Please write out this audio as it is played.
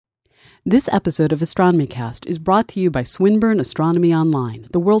This episode of AstronomyCast is brought to you by Swinburne Astronomy Online,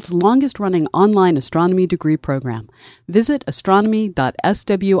 the world's longest-running online astronomy degree program. Visit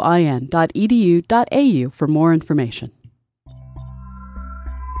astronomy.swin.edu.au for more information.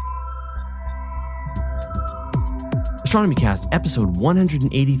 AstronomyCast, episode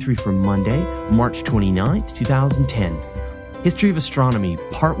 183 for Monday, March 29th, 2010. History of Astronomy,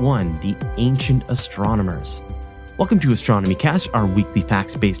 Part 1, The Ancient Astronomers. Welcome to AstronomyCast, our weekly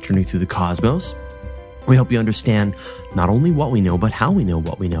facts-based journey through the cosmos. We help you understand not only what we know, but how we know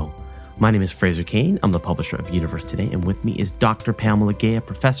what we know. My name is Fraser Kane. I'm the publisher of Universe Today, and with me is Dr. Pamela Gay, a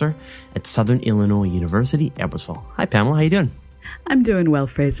professor at Southern Illinois University, Edwardsville. Hi, Pamela. How you doing? I'm doing well,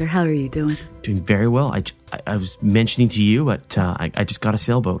 Fraser. How are you doing? Doing very well. I was mentioning to you, but I just got a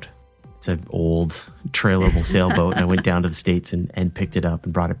sailboat. It's an old trailerable sailboat, and I went down to the States and picked it up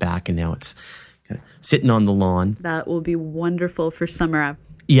and brought it back, and now it's sitting on the lawn. That will be wonderful for summer.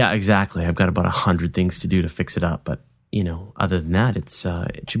 Yeah, exactly. I've got about 100 things to do to fix it up, but other than that, it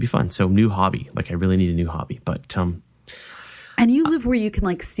should be fun. So new hobby. I really need a new hobby, but and you live where you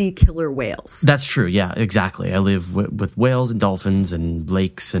can see killer whales. That's true. Yeah, exactly. I live with whales and dolphins and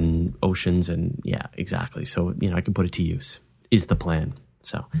lakes and oceans, and yeah, exactly. So I can put it to use is the plan.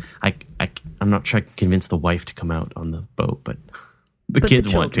 So I'm not trying to convince the wife to come out on the boat, but the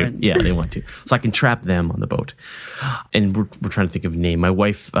kids want to. Yeah, they want to. So I can trap them on the boat. And we're trying to think of a name. My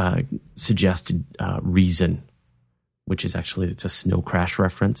wife suggested Reason, which is it's a snow crash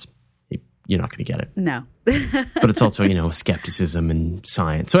reference. You're not going to get it. No. But it's also, skepticism and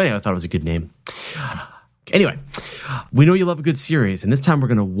science. So anyway, I thought it was a good name. Anyway, we know you love a good series, and this time we're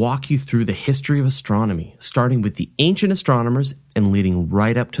going to walk you through the history of astronomy, starting with the ancient astronomers and leading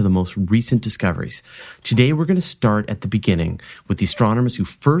right up to the most recent discoveries. Today we're going to start at the beginning with the astronomers who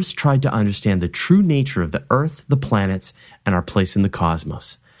first tried to understand the true nature of the Earth, the planets, and our place in the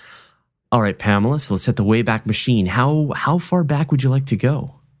cosmos. All right, Pamela, so let's set the Wayback Machine. How far back would you like to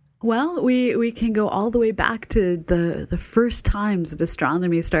go? Well, we can go all the way back to the first times that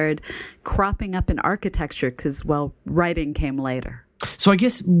astronomy started cropping up in architecture because, writing came later. So I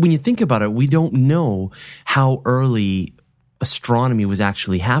guess when you think about it, we don't know how early astronomy was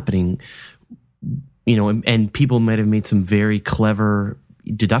actually happening, and people might have made some very clever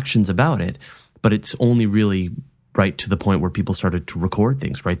deductions about it, but it's only really right to the point where people started to record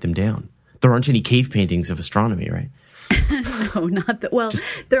things, write them down. There aren't any cave paintings of astronomy, right? No, not that. Well,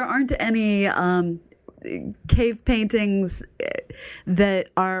 there aren't any cave paintings that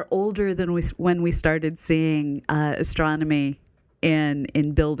are older than when we started seeing astronomy in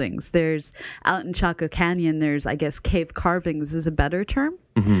buildings. There's out in Chaco Canyon, there's, I guess, cave carvings is a better term.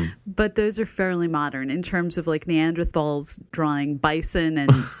 Mm-hmm. But those are fairly modern in terms of Neanderthals drawing bison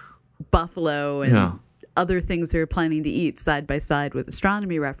and buffalo and other things they're planning to eat side by side with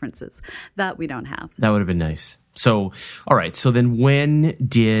astronomy references. That we don't have. That would have been nice. So, all right. So then when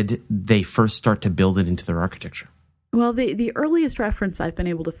did they first start to build it into their architecture? Well, the earliest reference I've been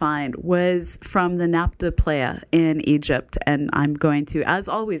able to find was from the Nabta Playa in Egypt. And I'm going to, as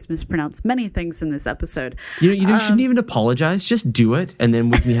always, mispronounce many things in this episode. You shouldn't even apologize. Just do it. And then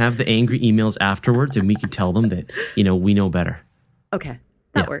we can have the angry emails afterwards and we can tell them that, we know better. Okay.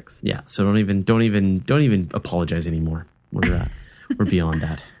 That works. Yeah. So don't even apologize anymore. We're beyond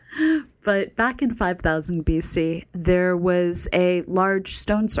that. But back in 5000 BC, there was a large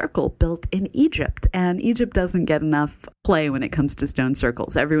stone circle built in Egypt. And Egypt doesn't get enough play when it comes to stone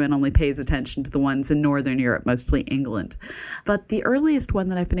circles. Everyone only pays attention to the ones in Northern Europe, mostly England. But the earliest one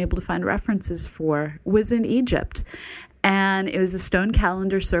that I've been able to find references for was in Egypt. And it was a stone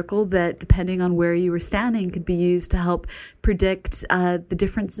calendar circle that, depending on where you were standing, could be used to help predict the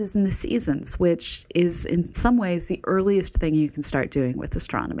differences in the seasons, which is in some ways the earliest thing you can start doing with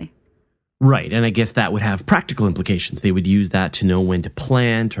astronomy. Right, and I guess that would have practical implications. They would use that to know when to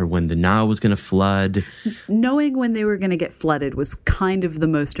plant or when the Nile was going to flood. Knowing when they were going to get flooded was kind of the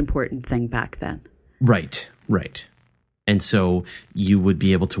most important thing back then. Right. And so you would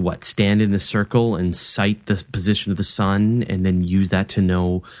be able to, stand in a circle and sight the position of the sun and then use that to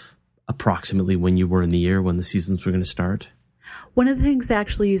know approximately when you were in the year, when the seasons were going to start? One of the things they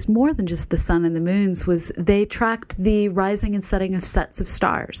actually used more than just the sun and the moons was they tracked the rising and setting of sets of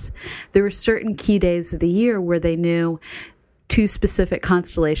stars. There were certain key days of the year where they knew two specific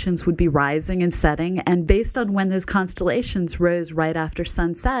constellations would be rising and setting, and based on when those constellations rose right after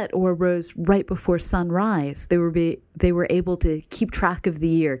sunset or rose right before sunrise, they were able to keep track of the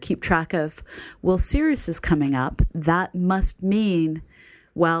year, keep track of, Sirius is coming up. That must mean,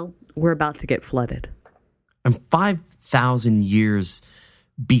 we're about to get flooded. And 5,000 years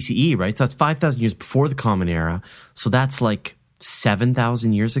BCE, right? So that's 5,000 years before the Common Era. So that's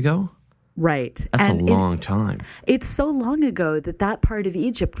 7,000 years ago? Right. That's a long time. It's so long ago that part of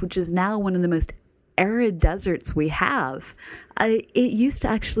Egypt, which is now one of the most arid deserts we have, it used to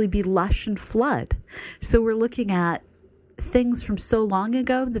actually be lush and flood. So we're looking at things from so long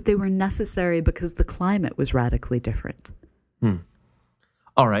ago that they were necessary because the climate was radically different.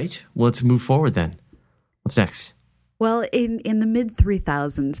 All right. Well, let's move forward then. What's next? Well, in the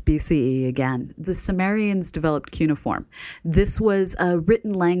mid-3000s BCE, again, the Sumerians developed cuneiform. This was a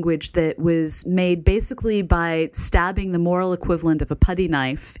written language that was made basically by stabbing the moral equivalent of a putty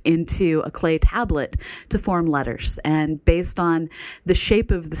knife into a clay tablet to form letters, and based on the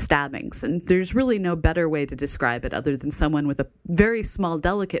shape of the stabbings. And there's really no better way to describe it other than someone with a very small,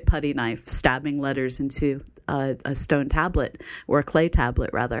 delicate putty knife stabbing letters into a stone tablet, or a clay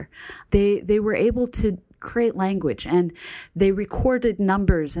tablet, rather. They were able to create language, and they recorded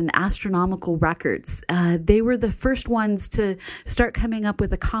numbers and astronomical records. They were the first ones to start coming up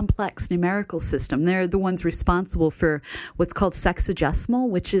with a complex numerical system. They're the ones responsible for what's called sexagesimal,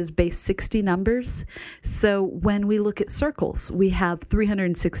 which is base 60 numbers. So when we look at circles, we have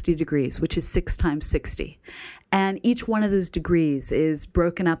 360 degrees, which is 6 times 60. And each one of those degrees is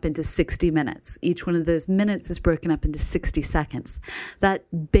broken up into 60 minutes. Each one of those minutes is broken up into 60 seconds. That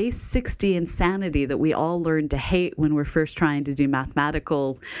base 60 insanity that we all learn to hate when we're first trying to do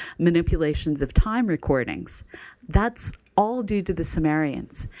mathematical manipulations of time recordings, that's all due to the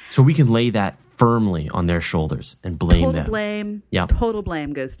Sumerians. So we can lay that firmly on their shoulders and blame them. Total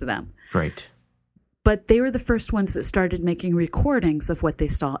blame goes to them. Great. But they were the first ones that started making recordings of what they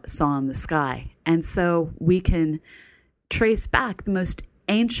saw in the sky. And so we can trace back the most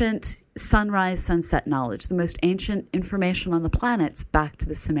ancient sunrise, sunset knowledge, the most ancient information on the planets back to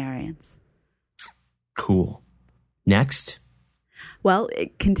the Sumerians. Cool. Next. Well,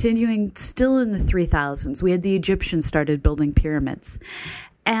 continuing still in the 3000s, we had the Egyptians started building pyramids.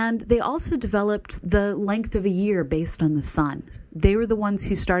 And they also developed the length of a year based on the sun. They were the ones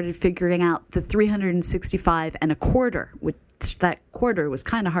who started figuring out the 365 and a quarter, which that quarter was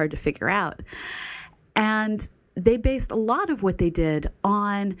kind of hard to figure out. And they based a lot of what they did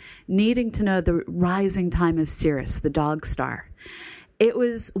on needing to know the rising time of Sirius, the dog star. It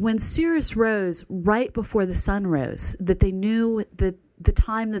was when Sirius rose right before the sun rose that they knew that the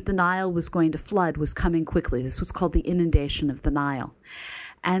time that the Nile was going to flood was coming quickly. This was called the inundation of the Nile.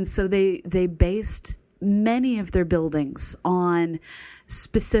 And so they based many of their buildings on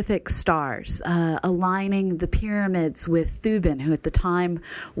specific stars, aligning the pyramids with Thuban, who at the time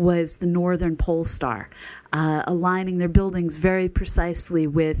was the northern pole star, aligning their buildings very precisely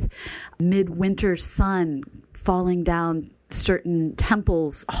with midwinter sun falling down certain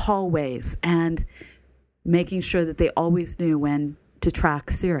temples' hallways, and making sure that they always knew when to track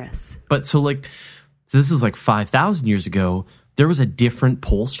Sirius. But so this is like 5,000 years ago. There was a different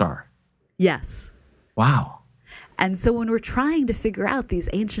pole star. Yes. Wow. And so when we're trying to figure out these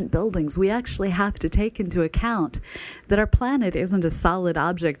ancient buildings, we actually have to take into account that our planet isn't a solid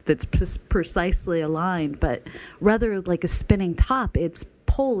object that's precisely aligned, but rather like a spinning top. Its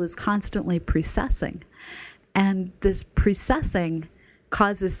pole is constantly precessing. And this precessing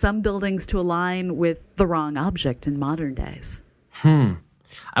causes some buildings to align with the wrong object in modern days.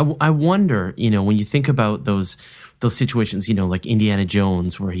 I wonder, when you think about those situations, like Indiana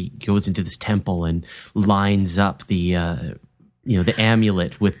Jones, where he goes into this temple and lines up the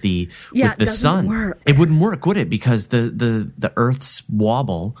amulet with the sun. It wouldn't work, would it? Because the Earth's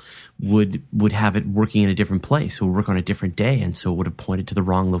wobble would have it working in a different place. It would work on a different day, and so it would have pointed to the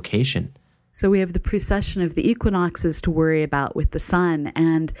wrong location. So we have the precession of the equinoxes to worry about with the sun,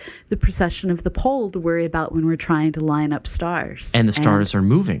 and the precession of the pole to worry about when we're trying to line up stars. And the stars are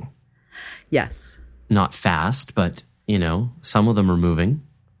moving. Yes. Not fast, but, some of them are moving.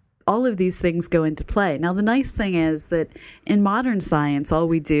 All of these things go into play. Now, the nice thing is that in modern science, all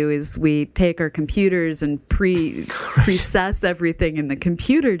we do is we take our computers and precess everything in the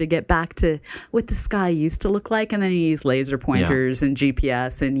computer to get back to what the sky used to look like. And then you use laser pointers and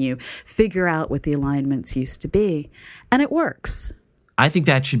GPS, and you figure out what the alignments used to be. And it works. I think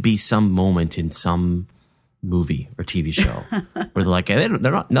that should be some moment in some movie or TV show where they're like,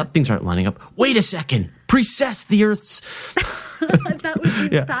 things aren't lining up. Wait a second. Precess the Earth's... That would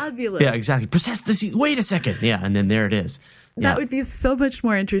be fabulous. Yeah, exactly. Precess the sea. Wait a second. Yeah, and then there it is. That would be so much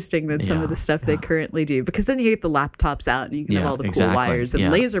more interesting than some of the stuff they currently do, because then you get the laptops out and you can have all the cool wires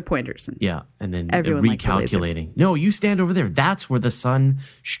and laser pointers. And and then everyone recalculating. No, you stand over there. That's where the sun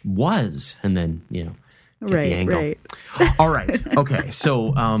was. And then, get the angle. Right. All right. Okay.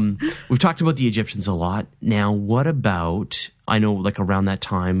 So we've talked about the Egyptians a lot. Now, what about, I know around that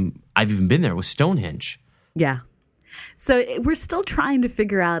time, I've even been there, with Stonehenge. Yeah. So we're still trying to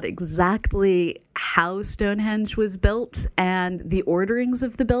figure out exactly how Stonehenge was built and the orderings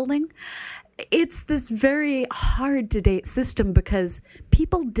of the building. It's this very hard to date system because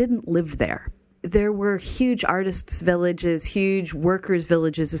people didn't live there. There were huge artists' villages, huge workers'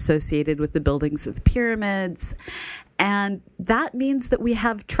 villages associated with the buildings of the pyramids. And that means that we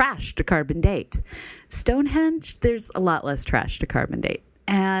have trash to carbon date. Stonehenge, there's a lot less trash to carbon date.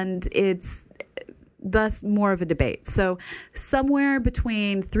 And it's thus more of a debate. So somewhere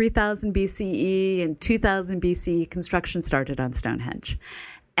between 3000 BCE and 2000 BCE, construction started on Stonehenge.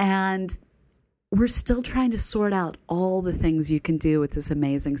 And we're still trying to sort out all the things you can do with this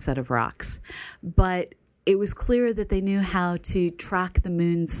amazing set of rocks. But it was clear that they knew how to track the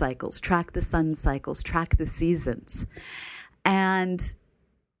moon cycles, track the sun cycles, track the seasons. And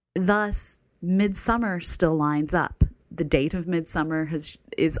thus, midsummer still lines up. The date of midsummer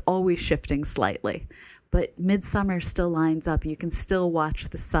is always shifting slightly, but midsummer still lines up. You can still watch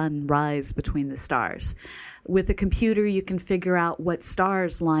the sun rise between the stars. With a computer, you can figure out what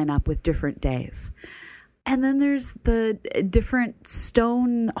stars line up with different days. And then there's the different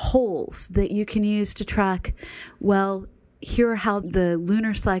stone holes that you can use to track, well, here are how the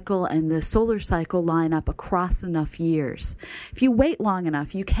lunar cycle and the solar cycle line up across enough years. If you wait long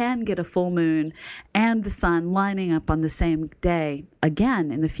enough, you can get a full moon and the sun lining up on the same day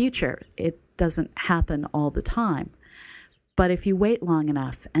again in the future. It doesn't happen all the time. But if you wait long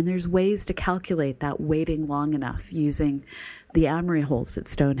enough, and there's ways to calculate that waiting long enough using the amory holes at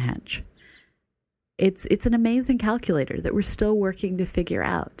Stonehenge, it's an amazing calculator that we're still working to figure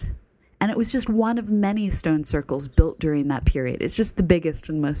out. And it was just one of many stone circles built during that period. It's just the biggest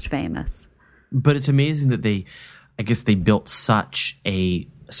and most famous. But it's amazing that they built such an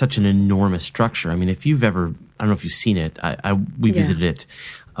enormous structure. I mean, if you've ever, I don't know if you've seen it, we visited it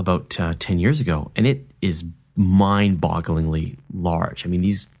about 10 years ago, and it is mind-bogglingly large. I mean,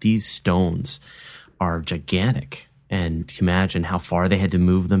 these stones are gigantic, and imagine how far they had to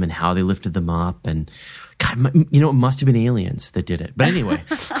move them and how they lifted them up. And God, it must have been aliens that did it. But anyway.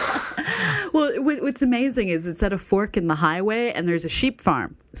 Well, what's amazing is it's at a fork in the highway and there's a sheep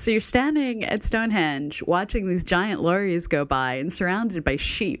farm. So you're standing at Stonehenge watching these giant lorries go by and surrounded by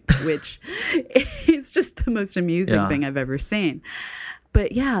sheep, which is just the most amusing thing I've ever seen.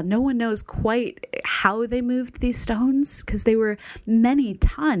 But yeah, no one knows quite how they moved these stones because they were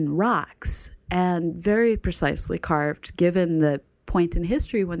many-ton rocks and very precisely carved given the point in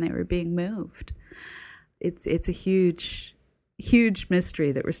history when they were being moved. It's a huge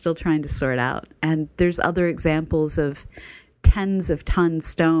mystery that we're still trying to sort out. And there's other examples of tens of ton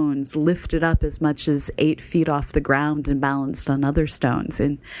stones lifted up as much as 8 feet off the ground and balanced on other stones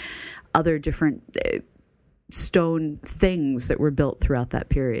and other different stone things that were built throughout that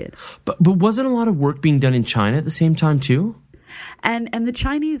period. But wasn't a lot of work being done in China at the same time too? And the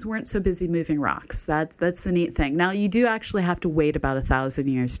Chinese weren't so busy moving rocks. That's the neat thing. Now, you do actually have to wait about 1,000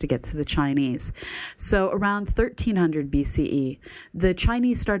 years to get to the Chinese. So around 1300 BCE, the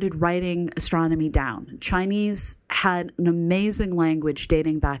Chinese started writing astronomy down. Chinese had an amazing language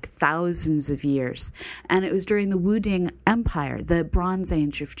dating back thousands of years. And it was during the Wuding Empire, the Bronze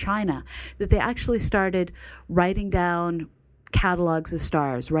Age of China, that they actually started writing down catalogs of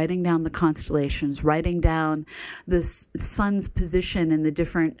stars, writing down the constellations, writing down the sun's position in the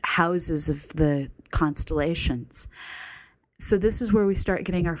different houses of the constellations. So this is where we start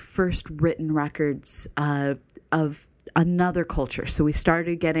getting our first written records of another culture. So we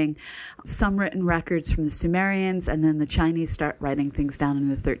started getting some written records from the Sumerians, and then the Chinese start writing things down in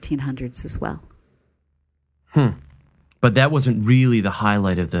the 1300s as well. But that wasn't really the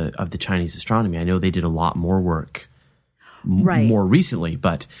highlight of the Chinese astronomy. I know they did a lot more work. More recently,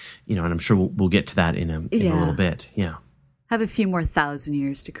 but and I'm sure we'll get to that in a little bit. Yeah, have a few more 1,000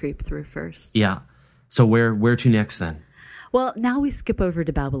 years to creep through first. Yeah. So where to next then? Well, now we skip over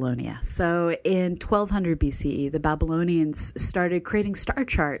to Babylonia. So in 1200 BCE, the Babylonians started creating star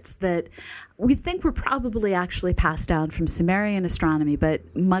charts that we think were probably actually passed down from Sumerian astronomy, but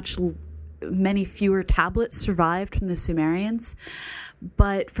many fewer tablets survived from the Sumerians.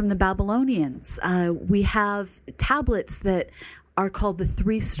 But from the Babylonians, we have tablets that are called the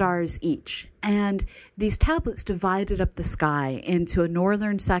 3 stars each. And these tablets divided up the sky into a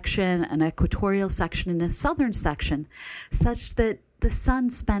northern section, an equatorial section, and a southern section, such that the sun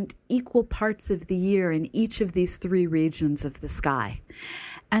spent equal parts of the year in each of these 3 regions of the sky.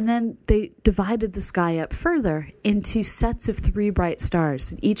 And then they divided the sky up further into sets of 3 bright stars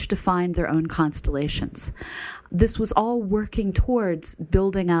that each defined their own constellations. This was all working towards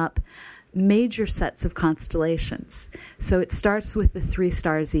building up major sets of constellations. So it starts with the 3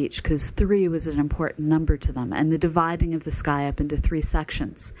 stars each, because 3 was an important number to them, and the dividing of the sky up into 3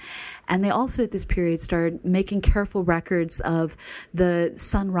 sections. And they also at this period started making careful records of the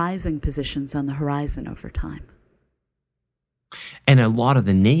sun rising positions on the horizon over time. And a lot of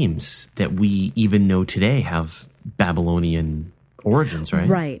the names that we even know today have Babylonian origins, right?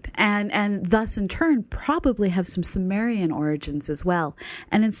 Right. And thus, in turn, probably have some Sumerian origins as well.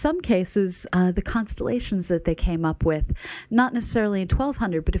 And in some cases, the constellations that they came up with, not necessarily in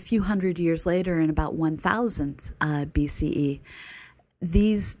 1200, but a few hundred years later in about 1000 BCE,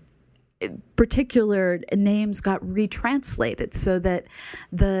 these particular names got retranslated so that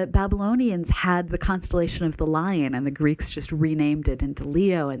the Babylonians had the constellation of the lion and the Greeks just renamed it into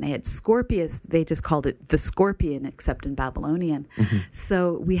Leo, and they had Scorpius. They just called it the Scorpion, except in Babylonian. Mm-hmm.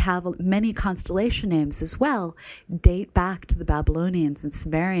 So we have many constellation names as well, date back to the Babylonians and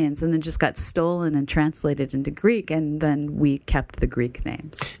Sumerians, and then just got stolen and translated into Greek, and then we kept the Greek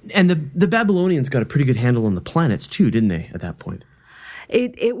names. And the Babylonians got a pretty good handle on the planets too, didn't they, at that point?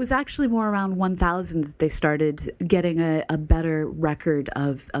 It was actually more around 1000 that they started getting a better record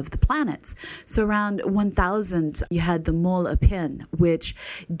of the planets. So around 1000, you had the Mol Apin, which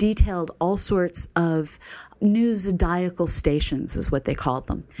detailed all sorts of new zodiacal stations, is what they called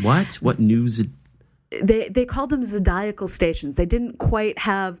them. What news? They called them zodiacal stations. They didn't quite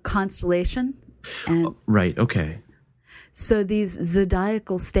have constellation. Right, okay. So these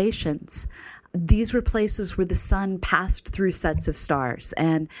zodiacal stations, these were places where the sun passed through sets of stars.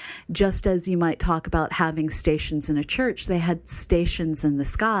 And just as you might talk about having stations in a church, they had stations in the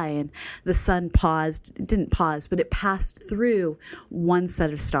sky, and the sun didn't pause, but it passed through one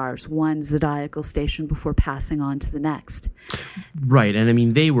set of stars, one zodiacal station, before passing on to the next. Right. And I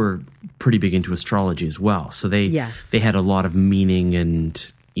mean, they were pretty big into astrology as well. So they had a lot of meaning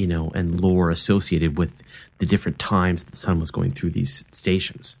and lore associated with the different times that the sun was going through these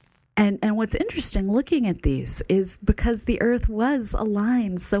stations. And what's interesting looking at these is because the Earth was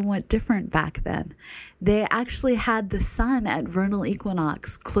aligned somewhat different back then. They actually had the sun at vernal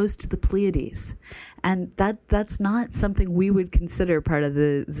equinox close to the Pleiades. And that's not something we would consider part of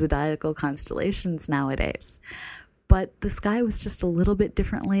the zodiacal constellations nowadays. But the sky was just a little bit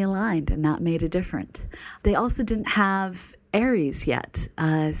differently aligned, and that made a difference. They also didn't have Aries yet.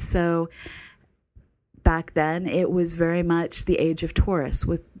 So back then, it was very much the age of Taurus,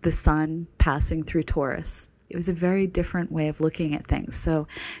 with the sun passing through Taurus. It was a very different way of looking at things. So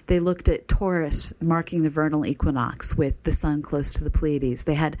they looked at Taurus marking the vernal equinox with the sun close to the Pleiades.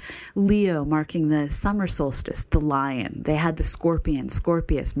 They had Leo marking the summer solstice, the lion. They had the Scorpion,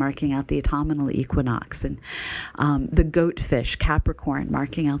 Scorpius, marking out the autumnal equinox, and the goatfish, Capricorn,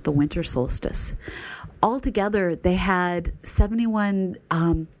 marking out the winter solstice. Altogether, they had 71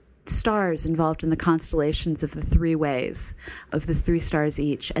 stars involved in the constellations of the 3 ways, of the 3 stars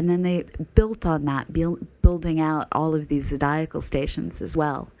each. And then they built on that, building out all of these zodiacal stations as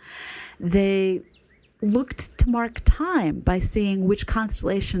well. They looked to mark time by seeing which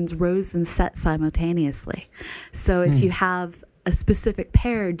constellations rose and set simultaneously. So if you have a specific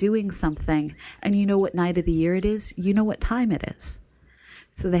pair doing something and you know what night of the year it is, you know what time it is.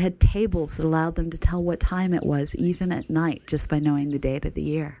 So they had tables that allowed them to tell what time it was, even at night, just by knowing the date of the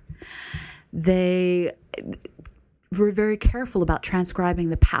year. They were very careful about transcribing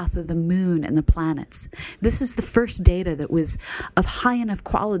the path of the moon and the planets. This is the first data that was of high enough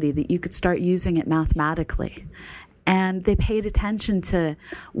quality that you could start using it mathematically. And they paid attention to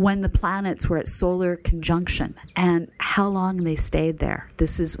when the planets were at solar conjunction and how long they stayed there.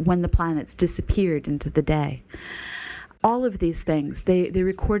 This is when the planets disappeared into the day. All of these things, they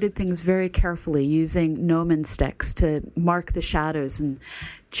recorded things very carefully using gnomon sticks to mark the shadows and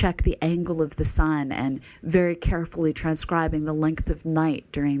check the angle of the sun, and very carefully transcribing the length of night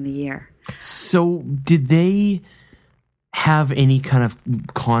during the year. So did they have any kind of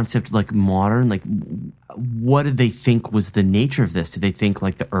concept like modern, like what did they think was the nature of this? Did they think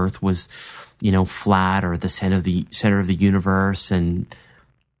like the Earth was, flat, or the center of the universe, and,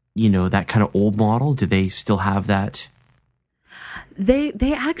 that kind of old model? Did they still have that?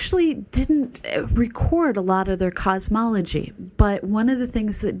 They actually didn't record a lot of their cosmology, but one of the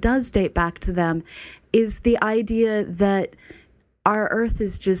things that does date back to them is the idea that our Earth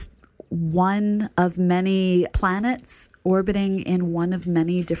is just one of many planets orbiting in one of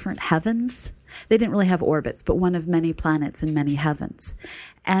many different heavens. They didn't really have orbits, but one of many planets in many heavens.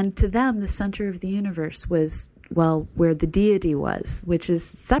 And to them, the center of the universe was, where the deity was, which is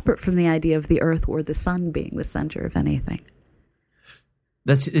separate from the idea of the Earth or the sun being the center of anything.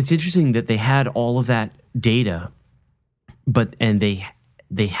 It's interesting that they had all of that data, and they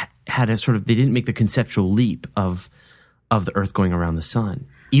they didn't make the conceptual leap of the Earth going around the sun,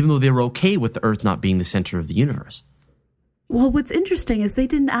 even though they were okay with the Earth not being the center of the universe. Well, what's interesting is they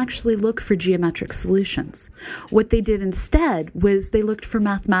didn't actually look for geometric solutions. What they did instead was they looked for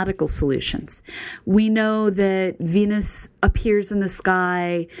mathematical solutions. We know that Venus appears in the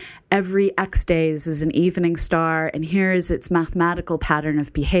sky every X days as an evening star, and here is its mathematical pattern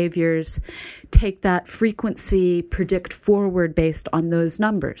of behaviors. Take that frequency, predict forward based on those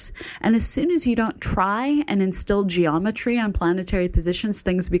numbers. And as soon as you don't try and instill geometry on planetary positions,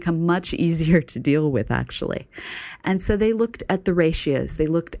 things become much easier to deal with, actually. And so they looked at the ratios. They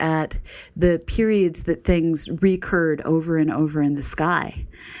looked at the periods that things recurred over and over in the sky.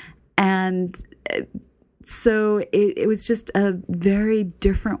 And so it was just a very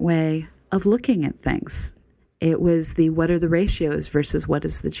different way of looking at things. It was the what are the ratios versus what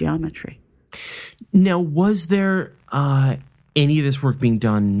is the geometry. Now, was there any of this work being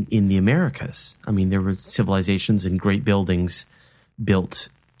done in the Americas? I mean, there were civilizations and great buildings built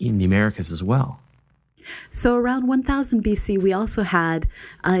in the Americas as well. So around 1000 BC, we also had,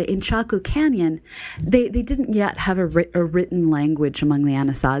 in Chaco Canyon, they didn't yet have a written language among the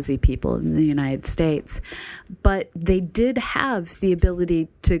Anasazi people in the United States, but they did have the ability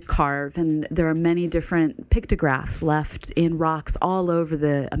to carve, and there are many different pictographs left in rocks all over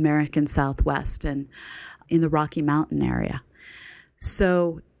the American Southwest and in the Rocky Mountain area.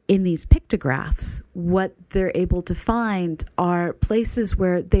 So in these pictographs, what they're able to find are places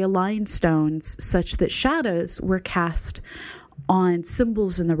where they aligned stones such that shadows were cast on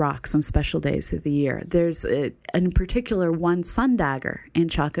symbols in the rocks on special days of the year. There's, in particular, one sun dagger in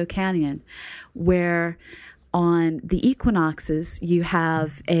Chaco Canyon where on the equinoxes you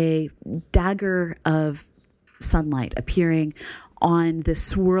have a dagger of sunlight appearing on the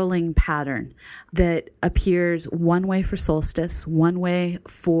swirling pattern that appears one way for solstice, one way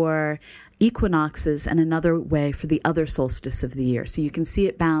for equinoxes, and another way for the other solstice of the year. So you can see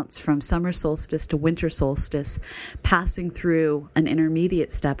it bounce from summer solstice to winter solstice, passing through an intermediate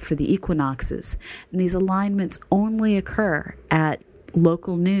step for the equinoxes. And these alignments only occur at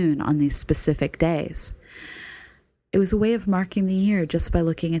local noon on these specific days. It was a way of marking the year just by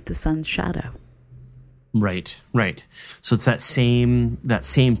looking at the sun's shadow. Right. So it's that same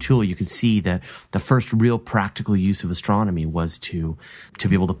tool. You can see that the first real practical use of astronomy was to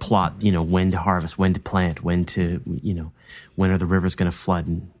be able to plot, when to harvest, when to plant, when are the rivers going to flood,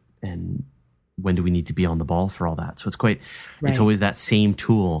 and when do we need to be on the ball for all that. So it's always that same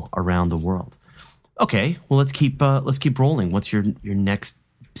tool around the world. Okay, well let's keep rolling. What's your next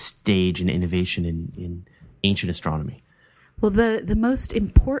stage in innovation in ancient astronomy? Well, the most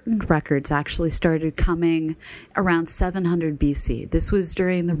important records actually started coming around 700 BC. This was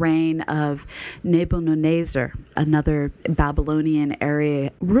during the reign of Nebuchadnezzar, another Babylonian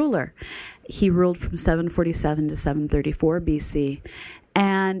area ruler. He ruled from 747 to 734 BC.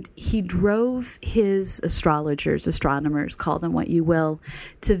 And he drove his astrologers, astronomers, call them what you will,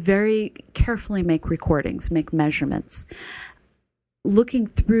 to very carefully make recordings, make measurements. Looking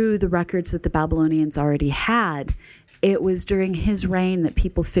through the records that the Babylonians already had, it was during his reign that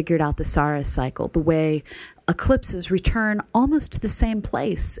people figured out the Saros cycle, the way eclipses return almost to the same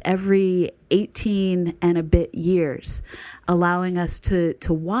place every 18 and a bit years, allowing us to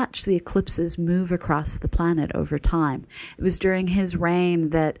watch the eclipses move across the planet over time. It was during his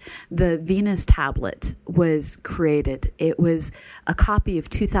reign that the Venus tablet was created. It was a copy of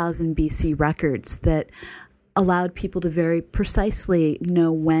 2000 BC records that allowed people to very precisely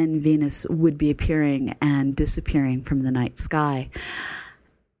know when Venus would be appearing and disappearing from the night sky.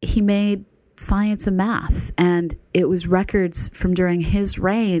 He made science and math, and it was records from during his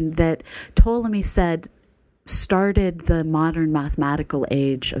reign that Ptolemy said started the modern mathematical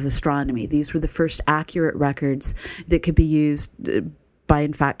age of astronomy. These were the first accurate records that could be used by,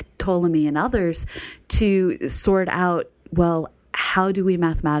 in fact, Ptolemy and others to sort out, well, how do we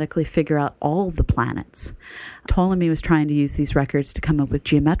mathematically figure out all the planets? Ptolemy was trying to use these records to come up with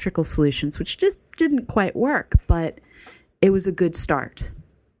geometrical solutions, which just didn't quite work, but it was a good start.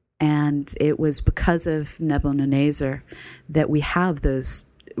 And it was because of Nebuchadnezzar that we have those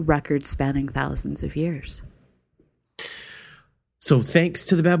records spanning thousands of years. So thanks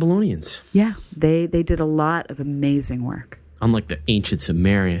to the Babylonians. Yeah, they did a lot of amazing work. Unlike the ancient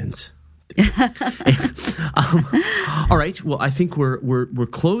Sumerians. All right. Well, I think we're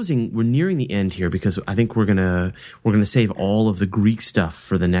closing. We're nearing the end here because I think we're gonna save all of the Greek stuff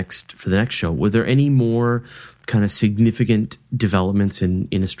for the next show. Were there any more kind of significant developments in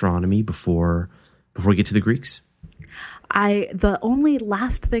astronomy before we get to the Greeks? the only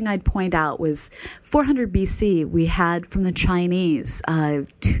last thing I'd point out was 400 BC, we had from the Chinese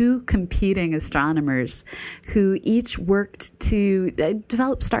 2 competing astronomers who each worked to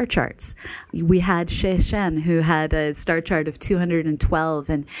develop star charts. We had Shi Shen, who had a star chart of 212,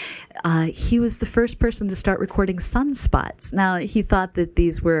 and he was the first person to start recording sunspots. Now, he thought that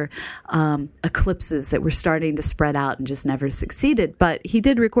these were eclipses that were starting to spread out and just never succeeded, but he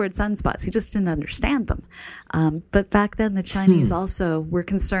did record sunspots. He just didn't understand them. But back then, the Chinese also were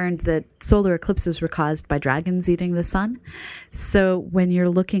concerned that solar eclipses were caused by dragons eating the sun. So when you're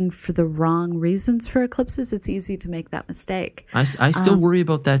looking for the wrong reasons for eclipses, it's easy to make that mistake. I still worry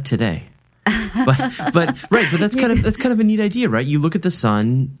about that today. but that's kind of a neat idea, right? You look at the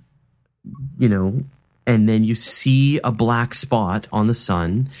sun, and then you see a black spot on the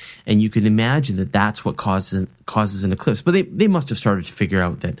sun, and you can imagine that that's what causes an eclipse. But they must have started to figure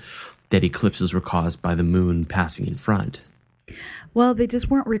out that eclipses were caused by the moon passing in front. Well, they just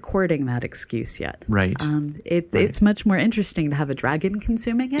weren't recording that excuse yet. Right. It's much more interesting to have a dragon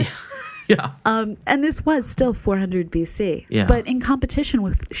consuming it. Yeah. And this was still 400 BC. Yeah. But in competition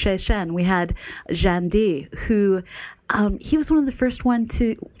with Shi Shen, we had Zhang Di, who he was one of the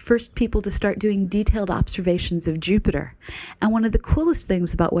first people to start doing detailed observations of Jupiter. And one of the coolest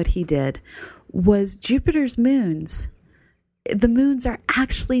things about what he did was Jupiter's moons. The moons are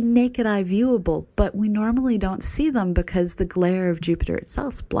actually naked eye viewable, but we normally don't see them because the glare of Jupiter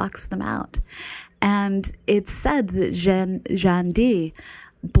itself blocks them out. And it's said that Zhang Di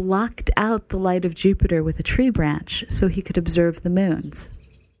blocked out the light of Jupiter with a tree branch so he could observe the moons.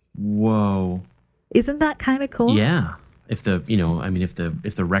 Whoa. Isn't that kind of cool? Yeah. If the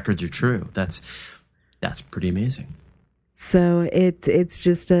records are true, that's pretty amazing. So it's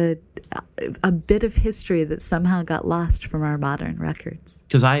just a bit of history that somehow got lost from our modern records.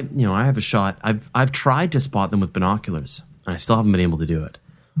 Because I have a shot. I've tried to spot them with binoculars, and I still haven't been able to do it.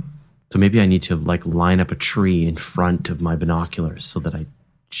 So maybe I need to line up a tree in front of my binoculars so that I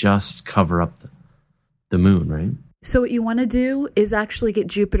just cover up the moon, right? So what you want to do is actually get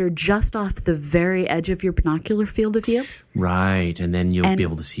Jupiter just off the very edge of your binocular field of view. Right, and then you'll be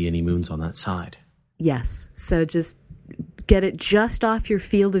able to see any moons on that side. Yes, so just get it just off your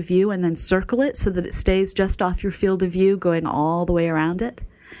field of view and then circle it so that it stays just off your field of view going all the way around it.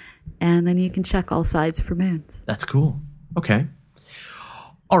 And then you can check all sides for moons. That's cool. Okay.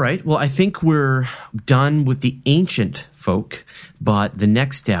 All right. Well, I think we're done with the ancient folk, but the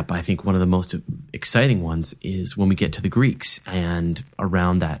next step, I think one of the most exciting ones, is when we get to the Greeks and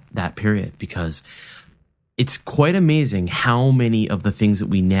around that period, because it's quite amazing how many of the things that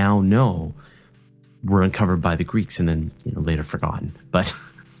we now know were uncovered by the Greeks and then later forgotten. But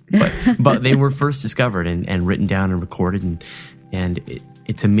they were first discovered and written down and recorded, and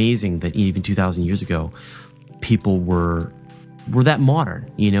it's amazing that even 2,000 years ago, people were that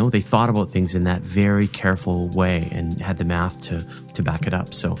modern. They thought about things in that very careful way and had the math to back it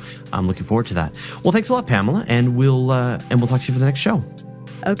up. So I'm looking forward to that. Well, thanks a lot, Pamela, and we'll talk to you for the next show.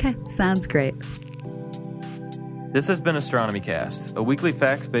 Okay, sounds great. This has been AstronomyCast, a weekly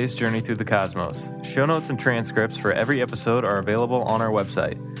facts-based journey through the cosmos. Show notes and transcripts for every episode are available on our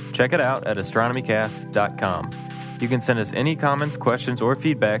website. Check it out at AstronomyCast.com. You can send us any comments, questions, or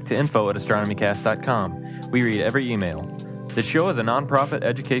feedback to info@AstronomyCast.com. We read every email. The show is a nonprofit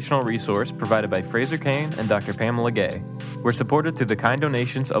educational resource provided by Fraser Kane and Dr. Pamela Gay. We're supported through the kind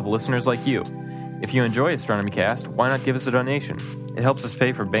donations of listeners like you. If you enjoy AstronomyCast, why not give us a donation? It helps us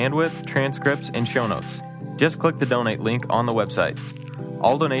pay for bandwidth, transcripts, and show notes. Just click the donate link on the website.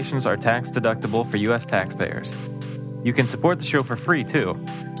 All donations are tax deductible for U.S. taxpayers. You can support the show for free, too.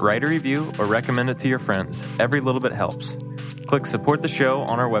 Write a review or recommend it to your friends. Every little bit helps. Click support the show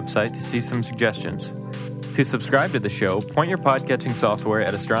on our website to see some suggestions. To subscribe to the show, point your podcatching software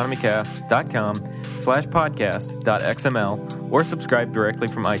at astronomycast.com/podcast.xml or subscribe directly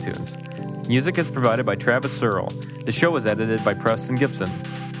from iTunes. Music is provided by Travis Searle. The show is edited by Preston Gibson.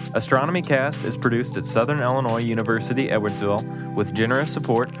 AstronomyCast is produced at Southern Illinois University, Edwardsville, with generous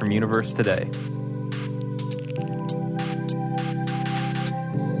support from Universe Today.